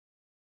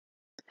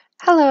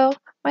Hello,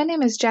 my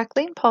name is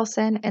Jacqueline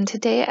Paulson, and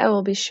today I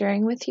will be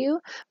sharing with you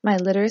my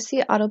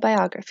literacy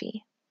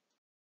autobiography.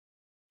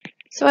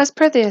 So, as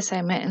per the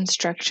assignment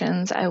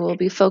instructions, I will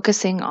be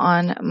focusing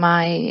on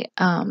my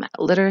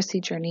literacy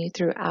journey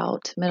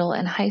throughout middle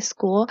and high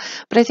school,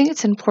 but I think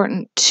it's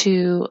important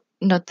to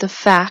note the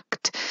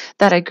fact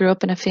that I grew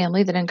up in a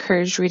family that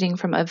encouraged reading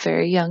from a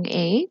very young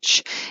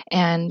age.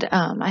 And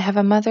I have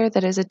a mother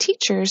that is a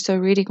teacher, so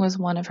reading was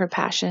one of her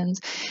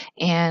passions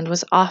and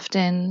was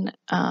often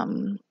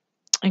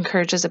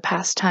encouraged as a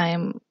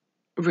pastime,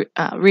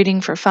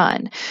 reading for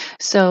fun.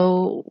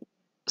 So,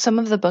 some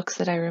of the books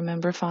that I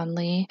remember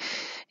fondly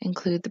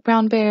include The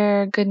Brown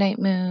Bear, Goodnight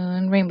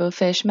Moon, Rainbow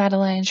Fish,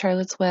 Madeline,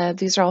 Charlotte's Web.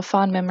 These are all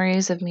fond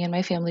memories of me and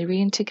my family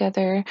reading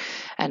together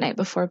at night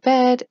before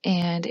bed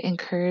and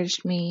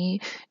encouraged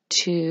me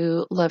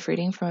to love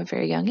reading from a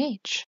very young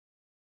age.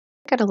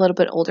 I got a little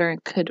bit older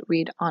and could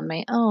read on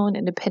my own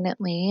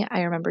independently.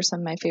 I remember some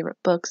of my favorite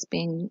books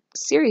being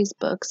series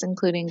books,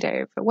 including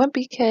Diary of a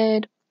Wimpy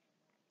Kid,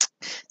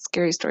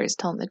 Scary Stories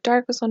Told in the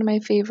Dark was one of my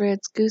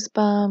favorites,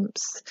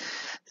 Goosebumps,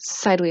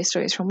 Sideways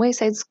Stories from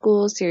Wayside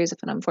School, Series of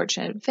an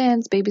Unfortunate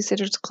Events,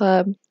 Babysitter's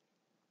Club,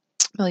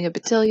 Amelia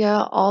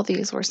Bedelia. All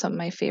these were some of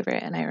my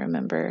favorite, and I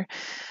remember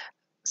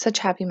such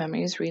happy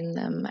memories reading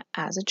them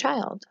as a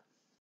child.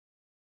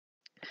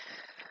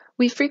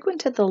 We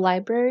frequented the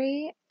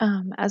library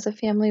as a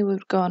family. We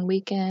would go on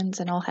weekends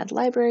and all had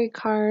library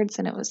cards,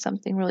 and it was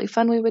something really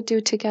fun we would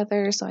do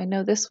together. So I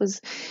know this was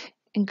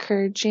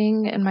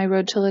encouraging in my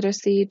road to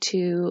literacy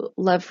to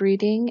love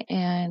reading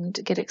and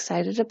get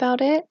excited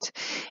about it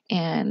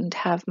and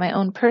have my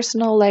own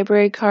personal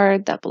library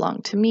card that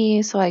belonged to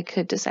me so I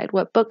could decide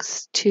what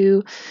books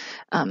to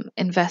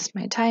invest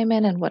my time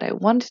in and what I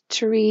wanted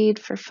to read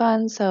for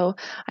fun. So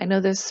I know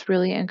this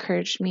really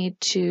encouraged me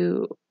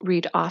to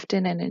read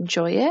often and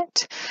enjoy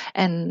it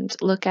and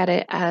look at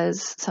it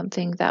as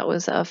something that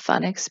was a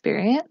fun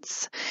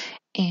experience.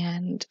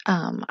 And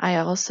I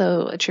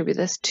also attribute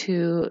this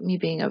to me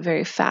being a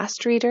very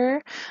fast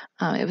reader.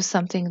 It was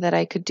something that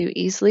I could do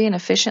easily and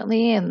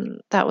efficiently,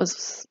 and that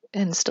was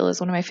and still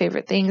is one of my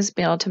favorite things,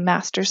 being able to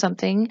master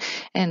something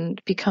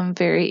and become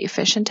very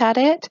efficient at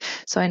it.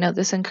 So I know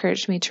this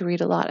encouraged me to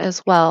read a lot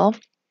as well.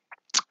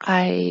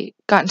 I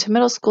got into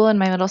middle school, and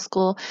my middle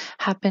school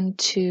happened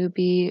to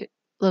be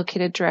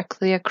located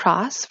directly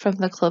across from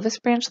the Clovis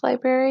Branch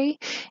Library.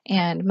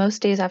 And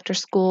most days after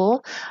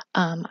school,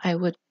 I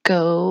would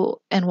go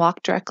and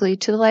walk directly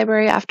to the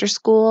library after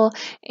school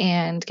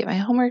and get my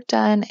homework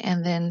done,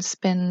 and then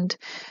spend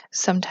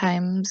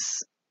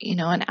sometimes,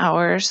 an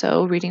hour or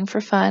so reading for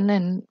fun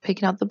and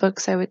picking out the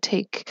books I would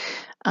take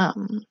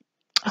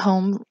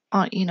home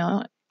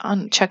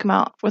on check them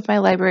out with my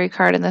library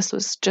card, and this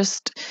was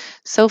just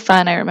so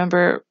fun. I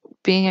remember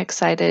being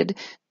excited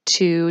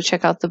to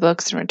check out the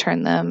books and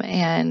return them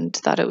and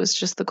thought it was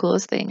just the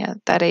coolest thing at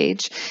that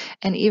age.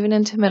 And even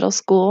into middle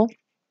school,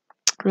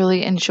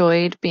 really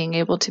enjoyed being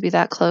able to be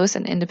that close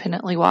and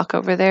independently walk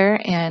over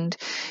there and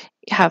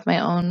have my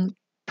own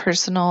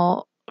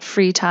personal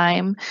free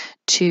time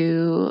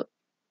to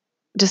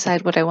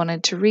decide what I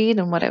wanted to read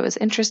and what I was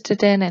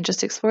interested in and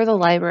just explore the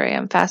library.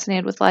 I'm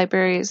fascinated with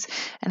libraries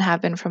and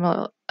have been from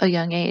a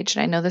young age.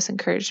 And I know this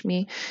encouraged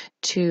me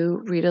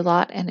to read a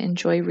lot and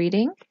enjoy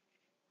reading.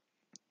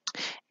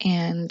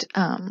 And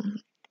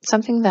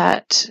something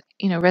that,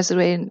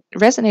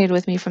 resonated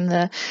with me from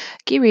the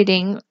key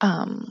reading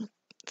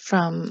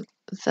from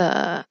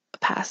the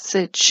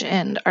passage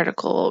and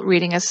article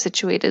Reading as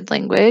Situated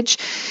Language.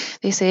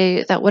 They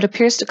say that what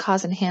appears to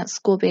cause enhanced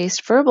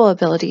school-based verbal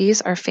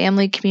abilities are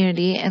family,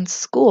 community, and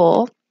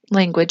school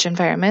language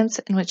environments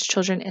in which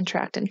children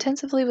interact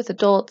intensively with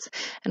adults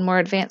and more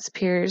advanced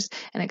peers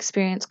and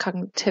experience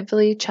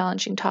cognitively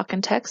challenging talk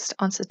and text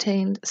on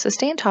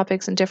sustained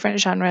topics in different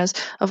genres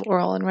of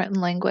oral and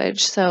written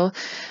language. So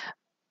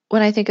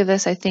when I think of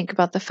this, I think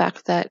about the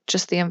fact that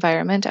just the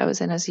environment I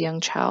was in as a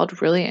young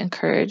child really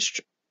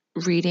encouraged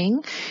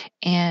reading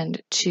and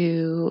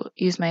to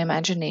use my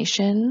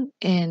imagination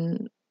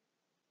in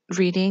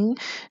reading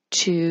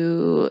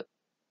to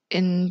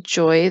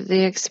enjoy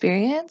the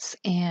experience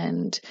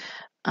and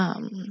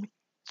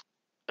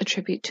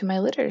attribute to my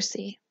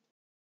literacy.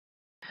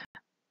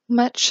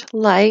 Much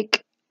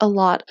like a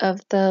lot of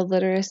the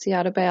literacy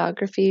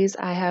autobiographies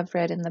I have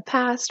read in the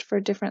past for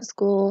different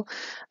school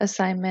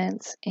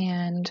assignments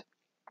and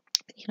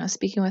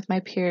speaking with my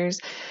peers,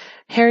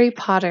 Harry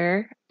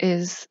Potter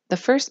is the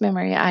first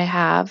memory I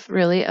have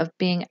really of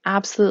being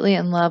absolutely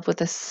in love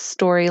with a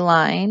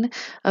storyline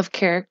of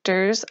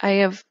characters. I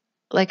have,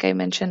 like I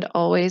mentioned,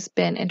 always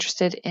been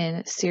interested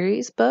in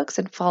series books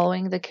and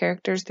following the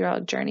characters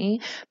throughout a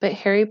journey, but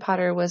Harry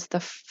Potter was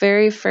the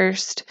very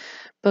first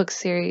book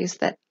series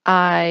that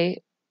I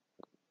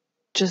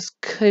just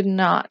could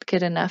not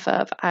get enough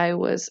of. I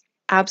was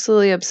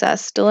absolutely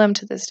obsessed, still am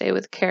to this day,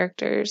 with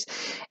characters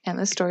and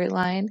the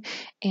storyline,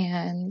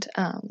 and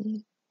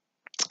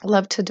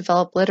love to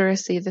develop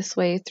literacy this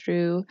way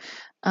through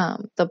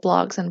the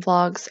blogs and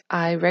vlogs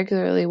I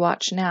regularly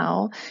watch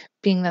now,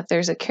 being that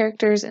there's a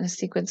characters and a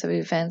sequence of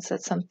events,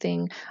 that's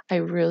something I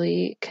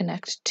really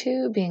connect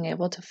to, being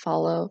able to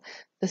follow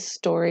the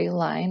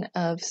storyline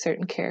of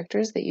certain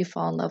characters that you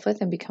fall in love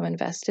with and become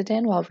invested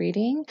in while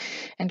reading,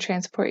 and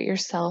transport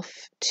yourself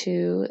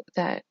to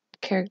that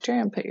character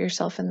and put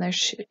yourself in their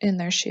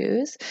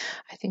shoes.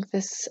 I think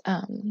this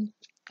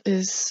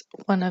is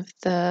one of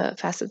the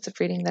facets of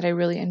reading that I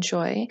really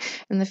enjoy.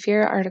 In the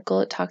Fear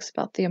article, it talks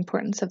about the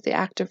importance of the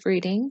act of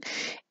reading,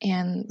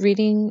 and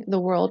reading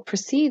the world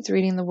precedes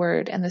reading the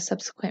word, and the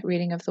subsequent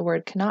reading of the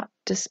word cannot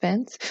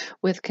dispense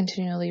with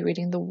continually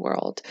reading the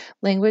world.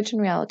 Language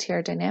and reality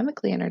are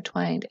dynamically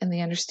intertwined, and the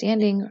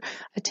understanding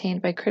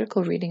attained by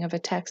critical reading of a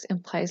text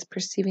implies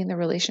perceiving the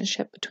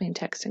relationship between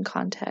text and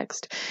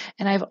context.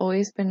 And I've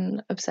always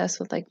been obsessed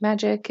with like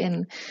magic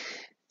and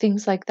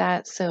things like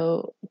that.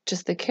 So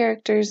just the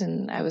characters,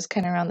 and I was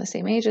kind of around the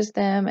same age as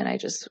them, and I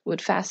just would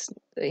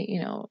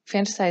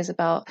fantasize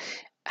about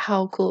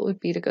how cool it would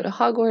be to go to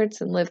Hogwarts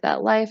and live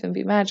that life and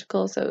be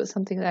magical. So it was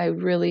something that I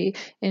really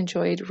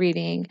enjoyed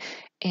reading,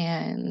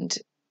 and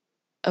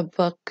a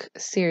book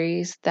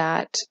series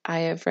that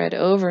I have read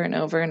over and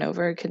over and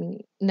over. Can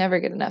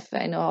never get enough.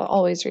 I know I'll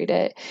always read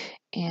it,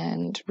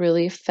 and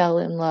really fell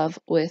in love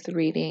with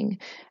reading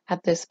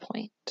at this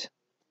point,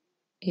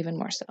 even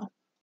more so.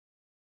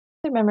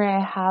 The memory I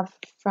have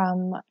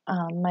from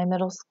my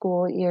middle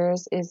school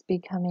years is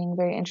becoming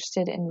very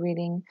interested in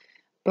reading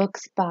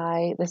books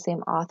by the same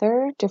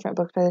author, different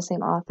books by the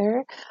same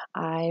author.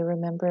 I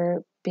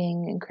remember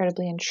being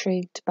incredibly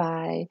intrigued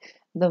by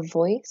the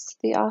voice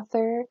the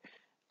author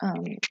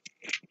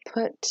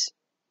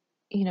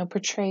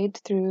portrayed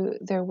through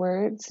their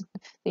words,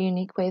 the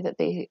unique way that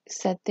they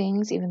said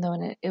things, even though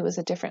it was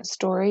a different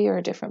story or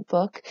a different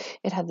book,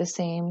 it had the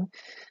same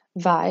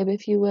vibe,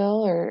 if you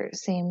will, or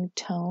same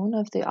tone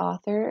of the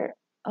author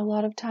a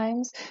lot of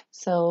times.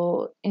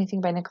 So anything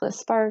by Nicholas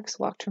Sparks,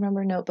 Walk to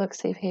Remember, Notebook,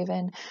 Safe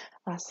Haven,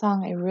 Last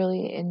Song, I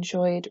really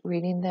enjoyed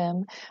reading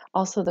them.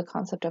 Also the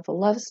concept of a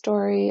love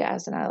story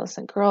as an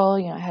adolescent girl.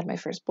 I had my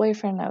first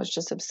boyfriend. I was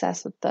just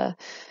obsessed with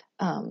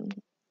um,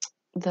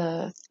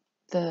 the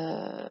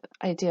the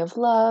idea of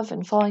love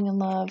and falling in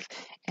love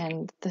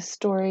and the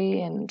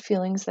story and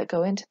feelings that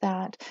go into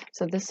that.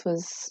 So this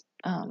was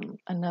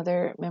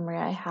another memory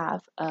I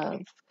have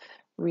of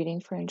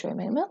reading for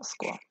enjoyment in middle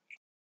school.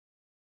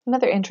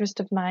 Another interest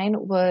of mine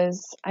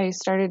was I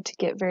started to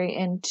get very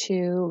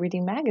into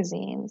reading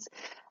magazines.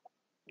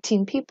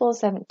 Teen People,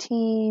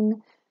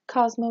 17,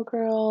 Cosmo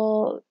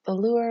Girl,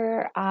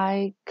 Allure.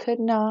 I could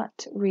not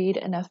read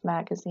enough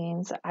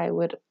magazines. I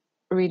would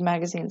read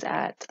magazines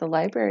at the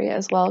library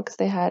as well because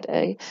they had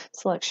a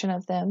selection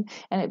of them,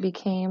 and it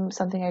became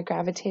something I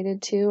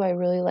gravitated to. I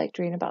really liked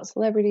reading about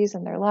celebrities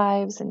and their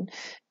lives, and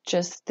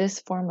just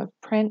this form of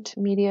print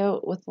media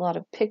with a lot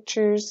of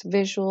pictures,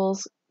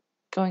 visuals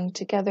going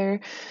together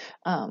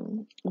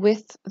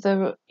with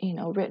the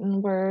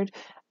written word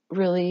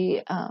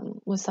really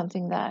was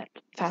something that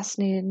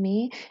fascinated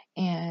me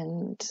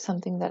and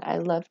something that I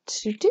loved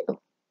to do.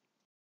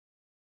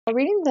 While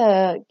reading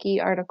the Gee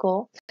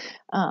article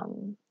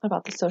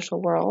about the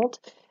social world,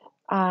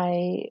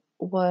 I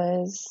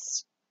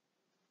was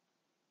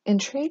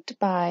intrigued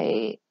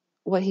by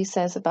what he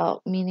says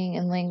about meaning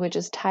and language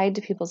is tied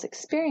to people's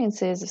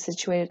experiences of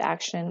situated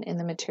action in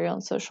the material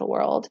and social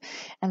world,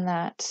 and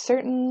that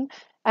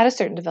at a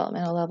certain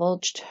developmental level,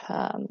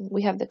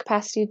 we have the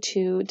capacity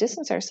to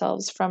distance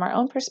ourselves from our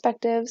own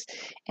perspectives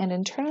and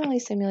internally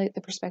simulate the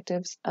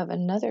perspectives of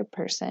another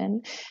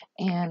person.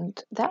 And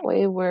that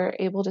way we're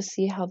able to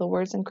see how the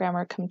words and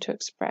grammar come to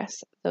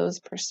express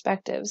those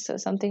perspectives. So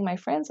something my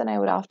friends and I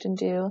would often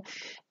do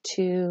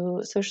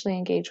to socially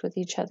engage with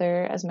each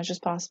other as much as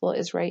possible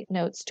is write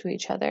notes to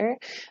each other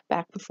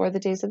back before the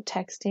days of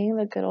texting,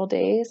 the good old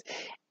days.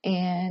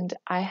 And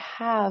I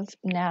have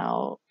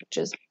now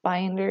just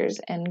binders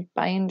and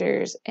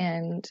binders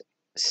and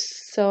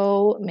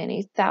so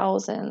many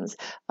thousands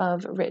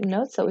of written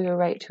notes that we would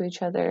write to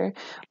each other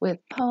with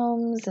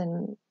poems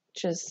and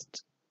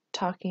just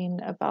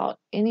talking about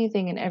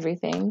anything and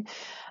everything.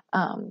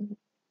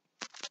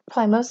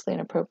 Probably mostly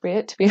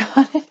inappropriate, to be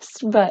honest,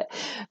 but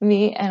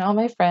me and all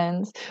my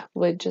friends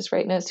would just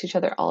write notes to each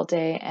other all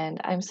day, and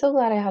I'm so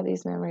glad I have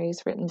these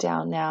memories written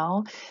down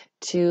now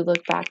to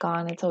look back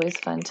on. It's always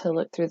fun to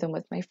look through them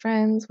with my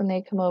friends when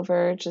they come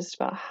over, just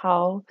about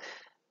how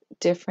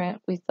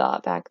different we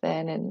thought back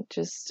then, and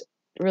just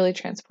really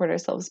transport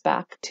ourselves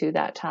back to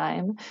that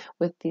time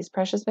with these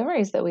precious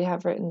memories that we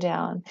have written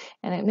down.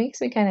 And it makes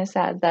me kind of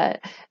sad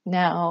that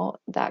now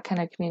that kind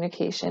of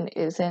communication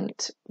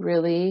isn't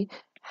really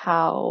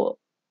how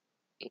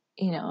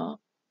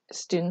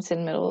students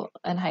in middle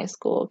and high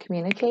school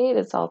communicate.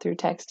 It's all through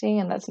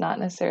texting, and that's not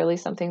necessarily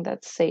something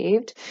that's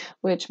saved,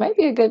 which might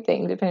be a good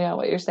thing depending on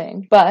what you're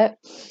saying. But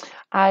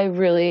I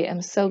really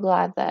am so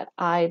glad that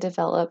I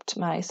developed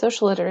my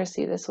social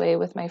literacy this way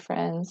with my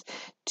friends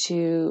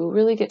to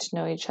really get to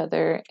know each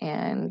other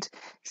and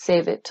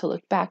save it to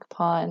look back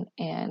upon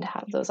and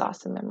have those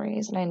awesome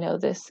memories. And I know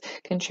this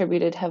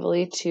contributed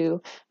heavily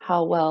to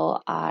how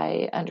well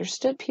I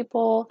understood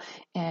people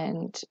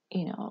and,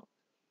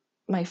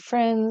 my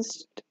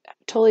friends,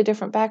 totally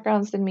different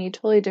backgrounds than me,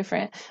 totally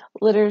different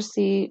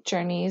literacy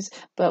journeys,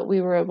 but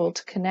we were able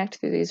to connect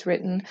through these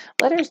written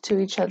letters to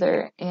each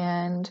other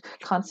and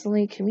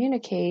constantly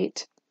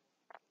communicate,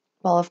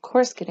 while of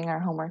course getting our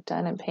homework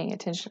done and paying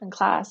attention in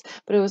class.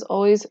 But it was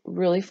always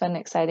really fun and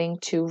exciting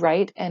to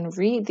write and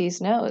read these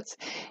notes.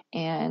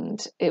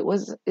 And it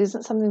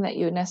isn't something that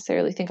you would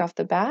necessarily think off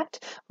the bat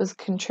was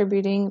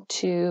contributing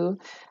to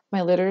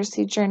my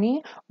literacy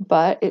journey,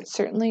 but it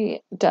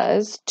certainly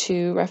does,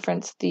 to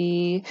reference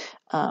the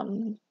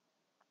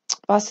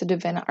Boston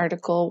Devin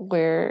article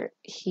where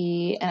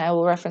and I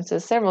will reference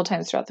this several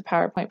times throughout the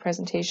PowerPoint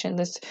presentation,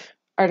 this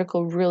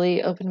article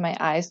really opened my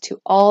eyes to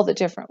all the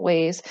different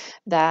ways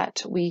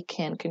that we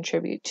can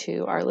contribute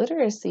to our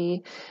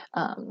literacy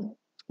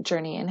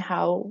journey and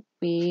how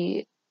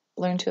we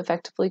learn to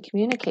effectively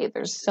communicate.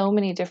 There's so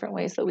many different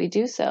ways that we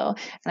do so,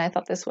 and I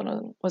thought this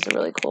one was a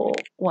really cool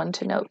one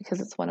to note because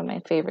it's one of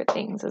my favorite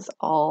things, is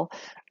all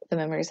the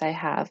memories I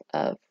have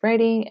of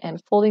writing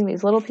and folding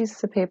these little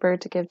pieces of paper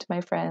to give to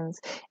my friends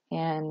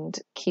and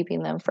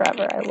keeping them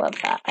forever. I love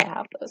that I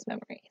have those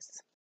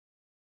memories.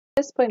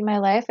 At this point in my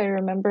life, I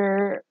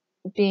remember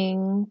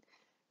being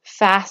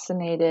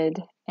fascinated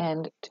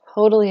and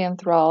totally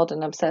enthralled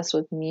and obsessed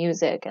with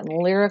music and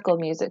lyrical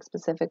music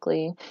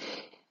specifically.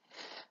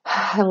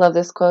 I love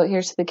this quote: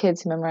 "Here's to the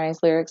kids who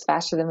memorize lyrics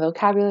faster than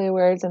vocabulary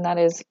words," and that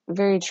is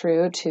very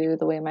true to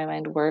the way my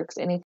mind works.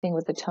 Anything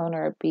with a tone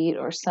or a beat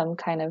or some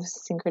kind of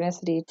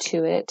synchronicity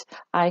to it,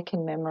 I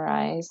can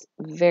memorize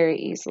very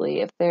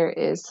easily. If there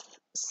is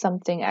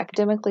something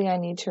academically I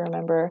need to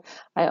remember,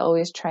 I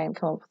always try and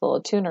come up with a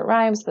little tune or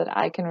rhyme so that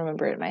I can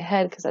remember it in my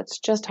head, because that's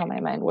just how my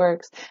mind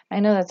works.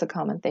 I know that's a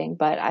common thing,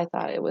 but I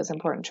thought it was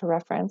important to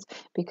reference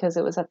because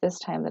it was at this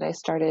time that I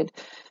started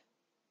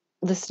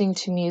listening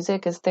to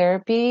music as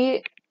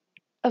therapy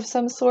of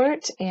some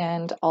sort,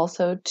 and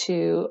also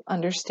to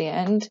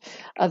understand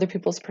other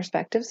people's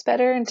perspectives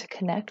better and to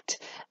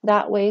connect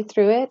that way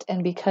through it.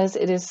 And because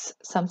it is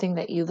something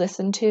that you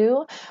listen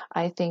to,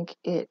 I think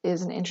it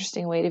is an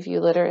interesting way to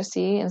view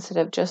literacy instead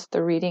of just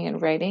the reading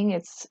and writing.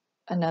 It's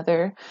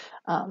another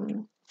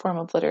form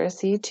of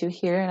literacy to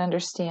hear and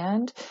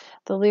understand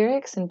the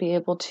lyrics and be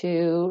able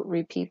to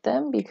repeat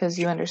them because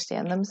you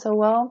understand them so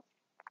well.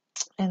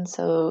 And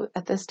so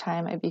at this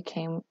time, I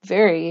became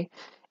very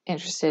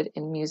interested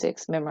in music,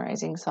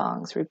 memorizing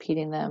songs,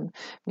 repeating them.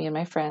 Me and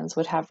my friends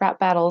would have rap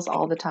battles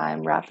all the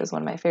time. Rap is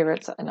one of my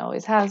favorites and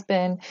always has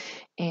been.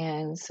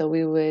 And so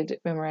we would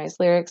memorize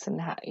lyrics and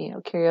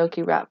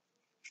karaoke rap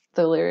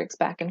the lyrics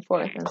back and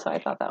forth. And so I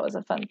thought that was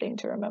a fun thing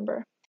to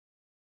remember.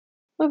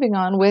 Moving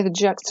on with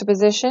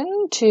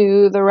juxtaposition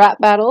to the rap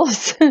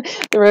battles,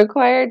 the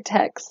required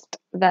text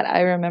that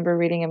I remember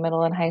reading in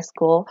middle and high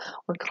school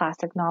were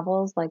classic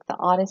novels like The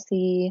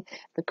Odyssey,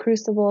 The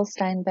Crucible,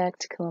 Steinbeck,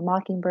 To Kill a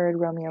Mockingbird,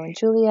 Romeo and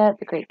Juliet,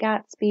 The Great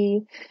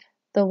Gatsby.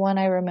 The one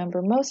I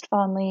remember most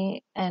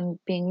fondly and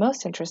being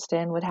most interested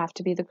in would have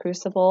to be The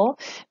Crucible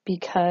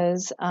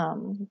because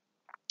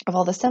of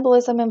all the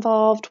symbolism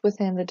involved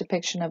within the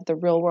depiction of the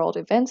real world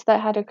events that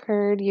had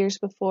occurred years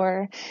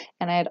before.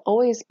 And I had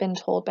always been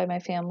told by my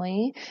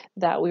family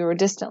that we were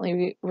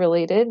distantly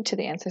related to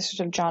the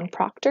ancestors of John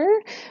Proctor,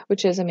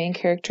 which is a main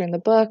character in the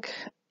book.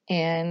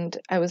 And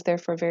I was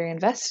therefore very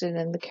invested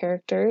in the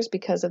characters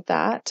because of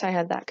that. I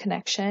had that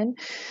connection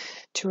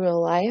to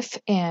real life,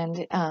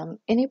 and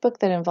any book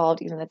that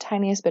involved even the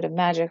tiniest bit of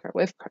magic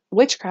or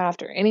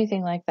witchcraft or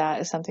anything like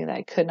that is something that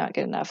I could not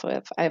get enough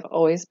of. I've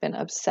always been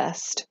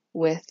obsessed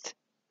with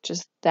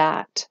just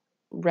that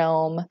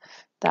realm,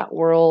 that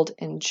world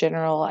in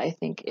general. I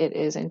think it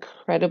is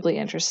incredibly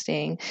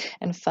interesting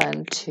and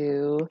fun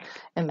to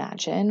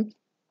imagine.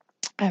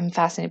 I'm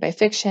fascinated by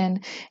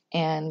fiction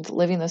and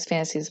living those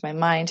fantasies in my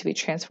mind to be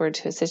transferred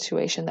to a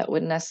situation that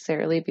wouldn't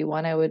necessarily be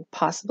one I would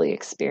possibly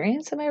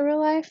experience in my real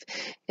life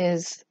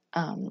is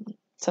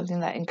something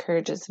that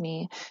encourages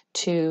me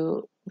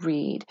to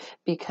read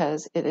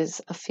because it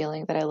is a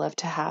feeling that I love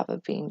to have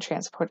of being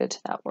transported to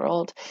that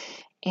world.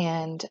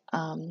 And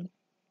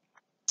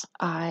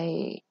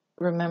I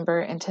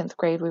remember in 10th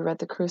grade we read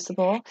The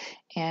Crucible,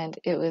 and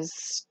it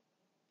was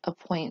a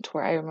point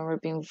where I remember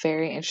being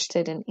very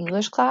interested in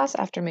English class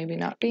after maybe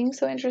not being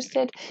so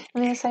interested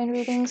in the assigned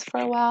readings for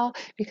a while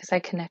because I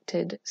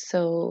connected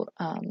so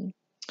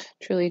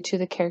truly to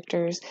the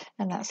characters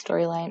and that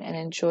storyline and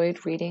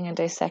enjoyed reading and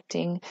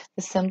dissecting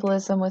the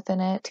symbolism within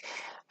it.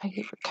 I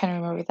kind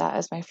of remember that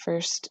as my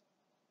first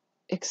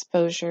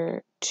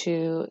exposure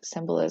to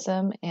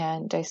symbolism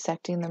and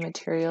dissecting the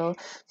material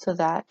so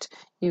that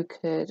you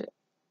could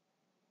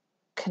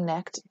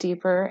connect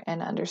deeper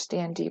and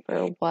understand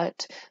deeper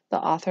what the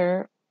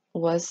author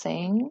was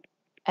saying.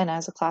 And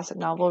as a classic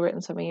novel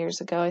written so many years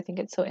ago, I think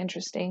it's so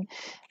interesting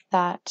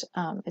that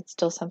it's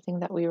still something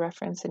that we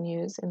reference and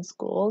use in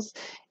schools,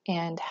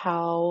 and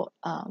how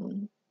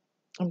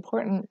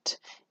important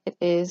it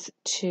is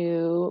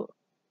to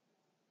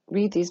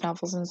read these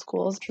novels in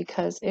schools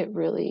because it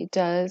really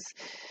does,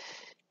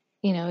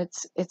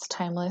 it's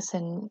timeless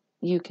and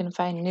you can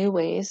find new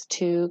ways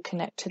to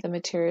connect to the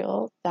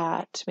material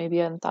that maybe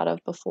you hadn't thought of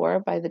before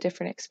by the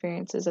different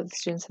experiences of the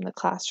students in the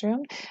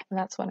classroom. And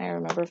that's when I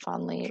remember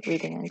fondly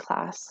reading in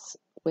class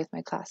with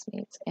my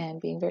classmates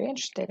and being very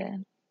interested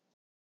in.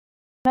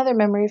 Another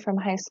memory from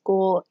high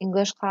school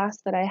English class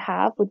that I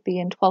have would be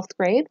in 12th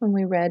grade when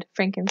we read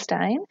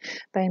Frankenstein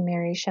by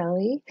Mary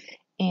Shelley.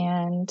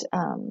 And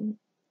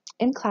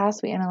in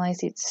class, we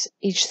analyzed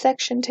each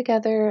section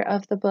together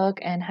of the book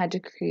and had to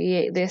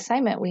create the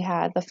assignment we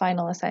had. The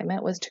final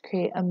assignment was to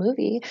create a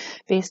movie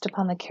based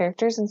upon the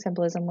characters and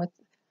symbolism with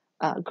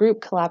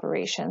group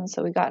collaboration.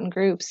 So we got in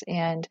groups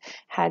and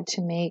had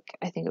to make,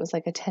 I think it was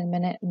like a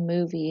 10-minute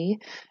movie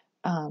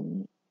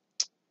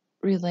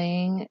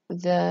relaying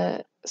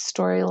the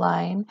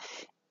storyline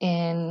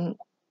in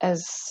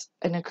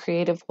a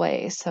creative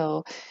way.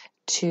 So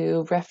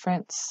to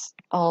reference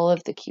all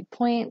of the key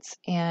points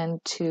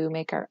and to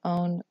make our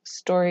own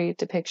story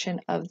depiction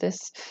of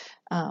this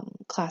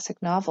classic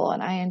novel.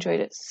 And I enjoyed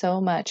it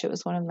so much. It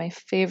was one of my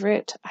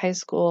favorite high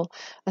school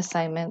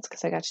assignments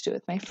because I got to do it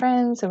with my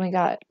friends,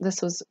 and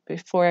this was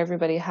before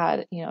everybody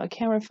had, a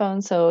camera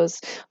phone. So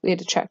we had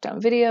to track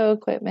down video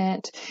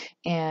equipment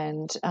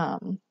and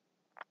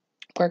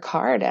work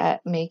hard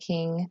at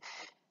making,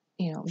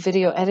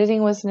 video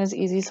editing wasn't as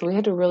easy, so we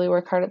had to really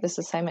work hard at this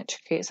assignment to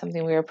create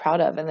something we were proud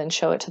of and then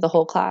show it to the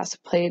whole class.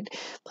 Played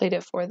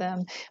it for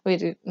them. We had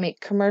to make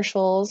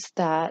commercials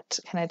that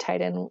kind of tied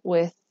in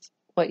with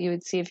what you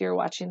would see if you were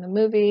watching the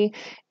movie,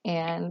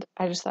 and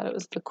I just thought it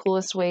was the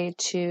coolest way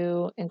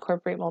to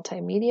incorporate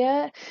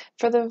multimedia.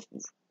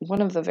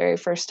 One of the very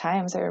first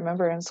times I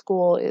remember in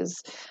school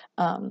is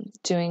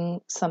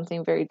doing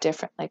something very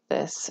different like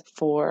this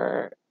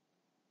for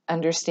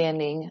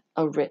understanding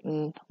a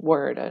written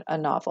word, a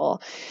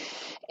novel,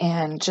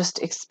 and just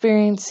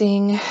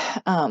experiencing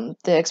the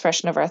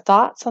expression of our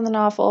thoughts on the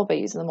novel by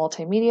using the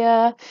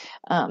multimedia,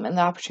 and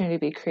the opportunity to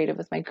be creative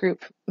with my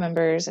group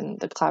members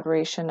and the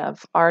collaboration of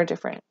our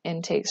different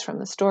intakes from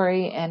the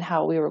story and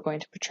how we were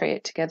going to portray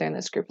it together in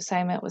this group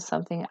assignment was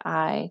something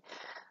I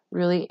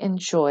really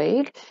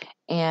enjoyed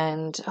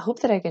and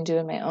hope that I can do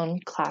in my own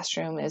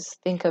classroom is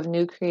think of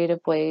new creative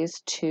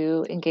ways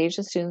to engage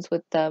the students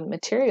with the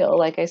material.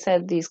 Like I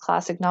said, these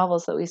classic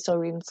novels that we still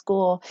read in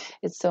school,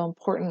 it's so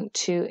important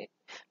to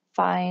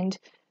find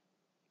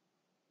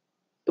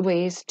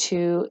ways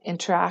to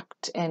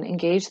interact and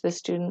engage the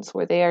students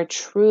where they are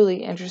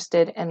truly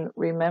interested and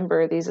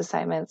remember these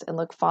assignments and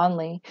look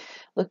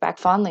back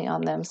fondly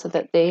on them so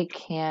that they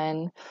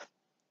can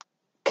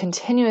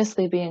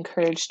continuously be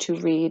encouraged to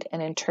read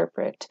and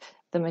interpret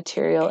the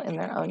material in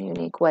their own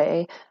unique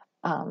way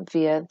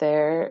via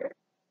their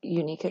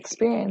unique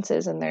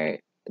experiences and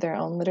their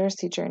own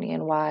literacy journey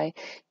and why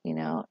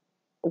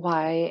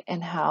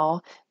and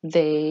how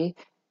they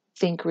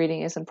think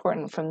reading is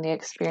important from the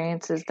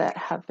experiences that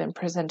have been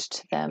presented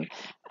to them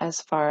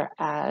as far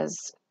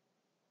as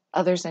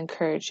others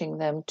encouraging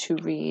them to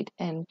read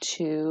and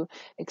to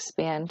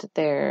expand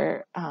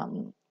their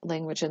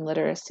language and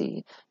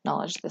literacy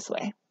knowledge this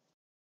way.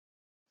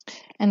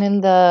 And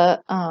in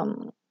the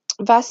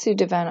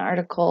Vasudevan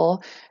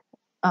article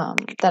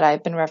that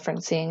I've been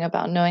referencing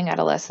about knowing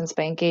adolescents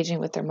by engaging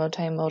with their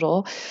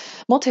multimodal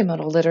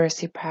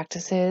literacy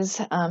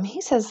practices, he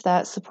says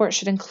that support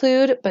should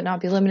include, but not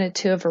be limited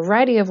to, a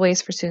variety of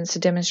ways for students to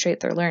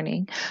demonstrate their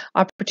learning,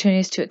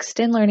 opportunities to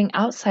extend learning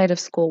outside of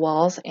school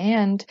walls,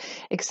 and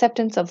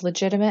acceptance of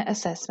legitimate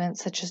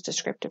assessments such as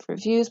descriptive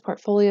reviews,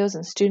 portfolios,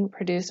 and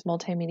student-produced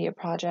multimedia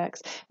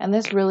projects. And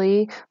this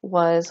really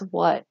was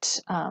what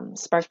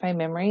sparked my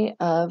memory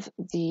of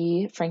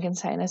the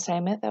Frankenstein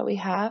assignment that we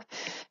had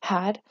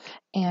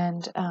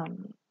and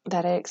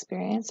that I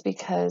experienced,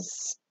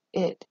 because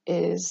it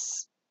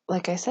is,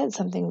 like I said,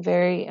 something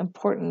very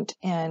important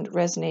and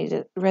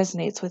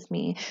resonates with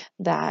me,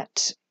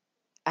 that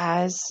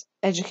as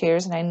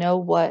educators, and I know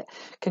what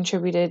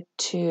contributed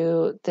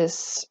to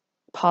this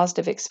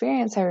positive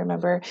experience I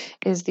remember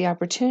is the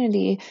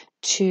opportunity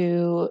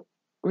to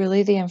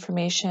relay the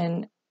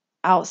information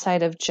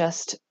outside of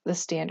just the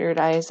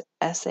standardized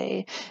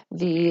essay,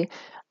 the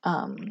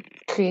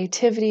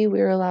creativity we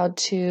were allowed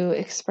to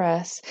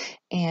express,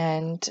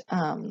 and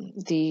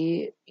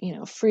the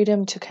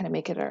freedom to kind of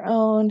make it our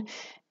own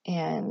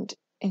and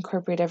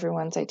incorporate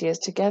everyone's ideas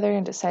together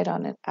and decide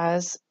on it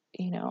as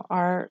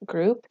our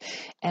group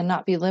and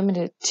not be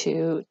limited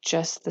to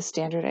just the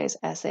standardized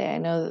essay. I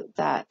know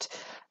that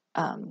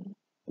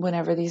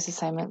whenever these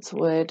assignments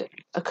would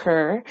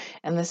occur,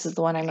 and this is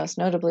the one I most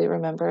notably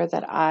remember,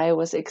 that I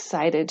was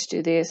excited to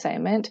do the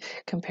assignment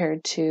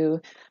compared to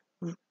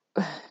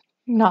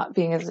not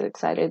being as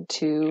excited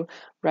to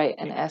write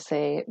an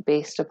essay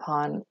based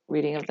upon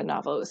reading of the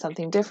novel. It was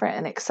something different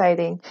and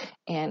exciting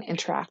and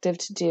interactive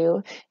to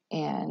do,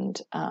 and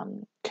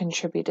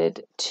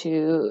contributed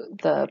to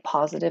the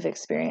positive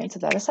experience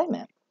of that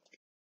assignment.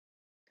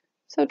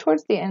 So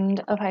towards the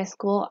end of high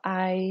school,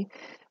 I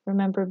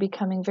remember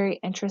becoming very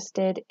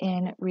interested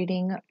in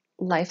reading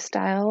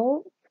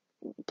lifestyle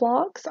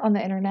blogs on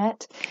the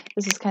internet.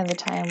 This is kind of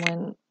the time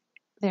when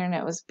the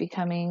internet was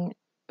becoming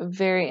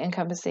very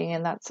encompassing,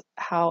 and that's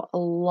how a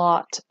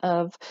lot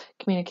of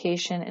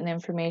communication and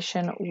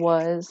information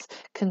was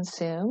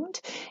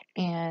consumed.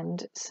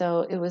 And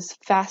so it was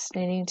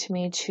fascinating to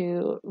me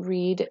to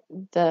read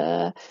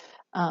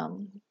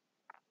um,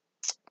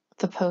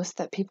 the posts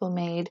that people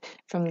made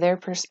from their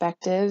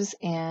perspectives,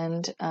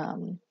 and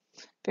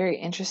very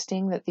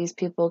interesting that these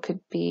people could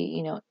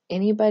be,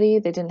 anybody.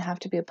 They didn't have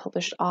to be a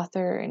published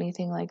author or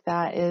anything like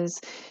that. Is,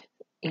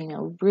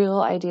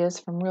 real ideas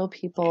from real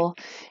people.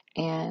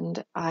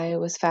 And I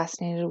was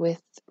fascinated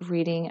with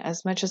reading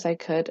as much as I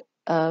could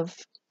of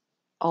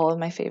all of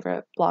my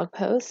favorite blog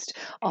posts.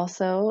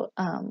 Also,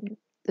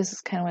 this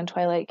is kind of when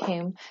Twilight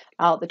came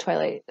out, the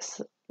Twilight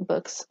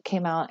books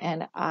came out,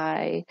 and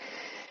I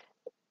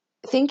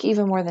think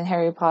even more than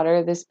Harry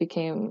Potter, this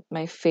became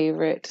my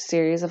favorite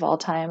series of all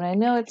time. And I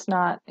know it's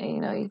not,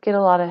 you get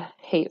a lot of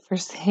hate for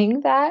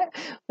saying that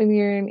when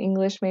you're an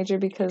English major,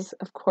 because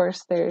of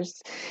course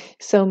there's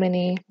so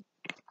many,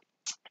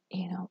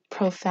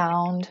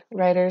 profound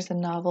writers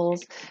and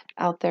novels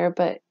out there.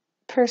 But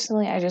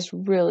personally, I just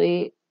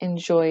really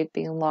enjoyed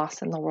being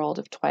lost in the world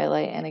of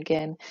Twilight. And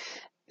again,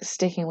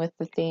 sticking with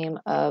the theme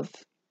of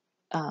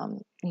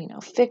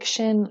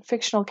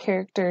fictional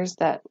characters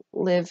that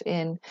live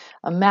in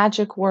a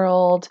magic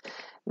world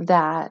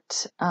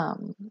that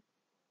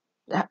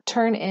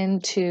turn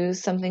into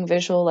something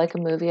visual like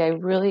a movie. I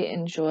really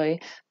enjoy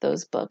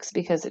those books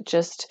because it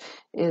just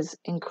is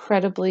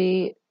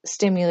incredibly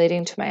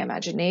stimulating to my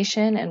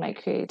imagination and my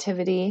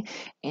creativity,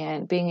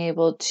 and being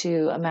able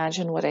to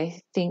imagine what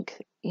I think,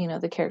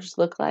 the characters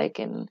look like,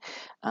 and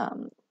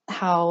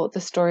how the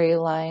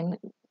storyline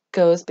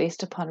goes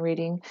based upon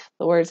reading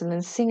the words and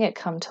then seeing it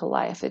come to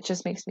life. It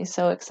just makes me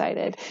so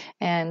excited.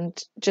 And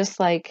just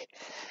like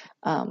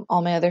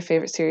all my other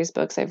favorite series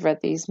books, I've read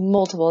these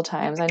multiple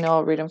times. I know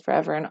I'll read them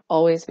forever and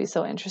always be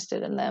so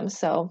interested in them.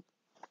 So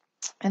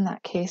in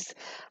that case,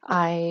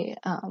 I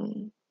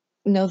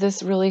know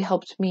this really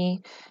helped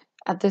me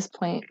at this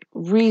point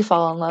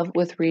fall in love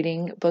with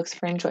reading books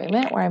for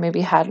enjoyment, where I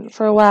maybe hadn't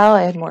for a while.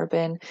 I had more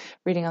been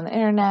reading on the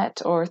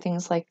internet or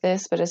things like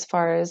this. But as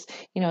far as,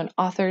 an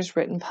author's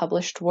written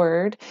published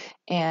word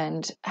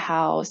and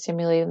how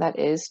stimulating that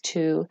is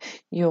to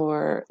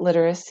your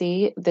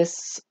literacy,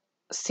 this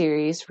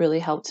series really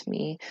helped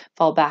me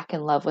fall back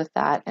in love with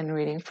that and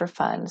reading for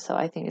fun. So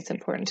I think it's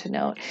important to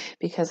note,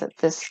 because at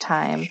this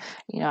time,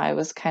 I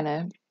was kind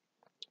of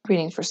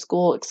reading for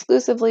school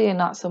exclusively and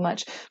not so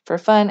much for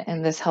fun,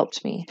 and this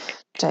helped me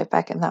dive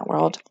back in that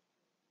world.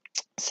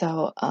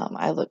 So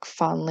I look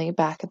fondly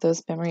back at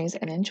those memories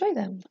and enjoy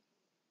them.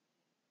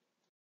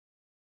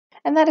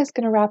 And that is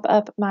going to wrap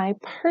up my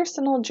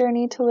personal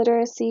journey to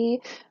literacy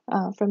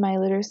from my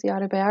literacy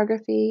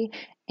autobiography.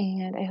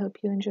 And I hope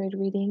you enjoyed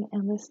reading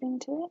and listening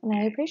to it, and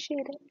I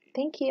appreciate it.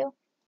 Thank you.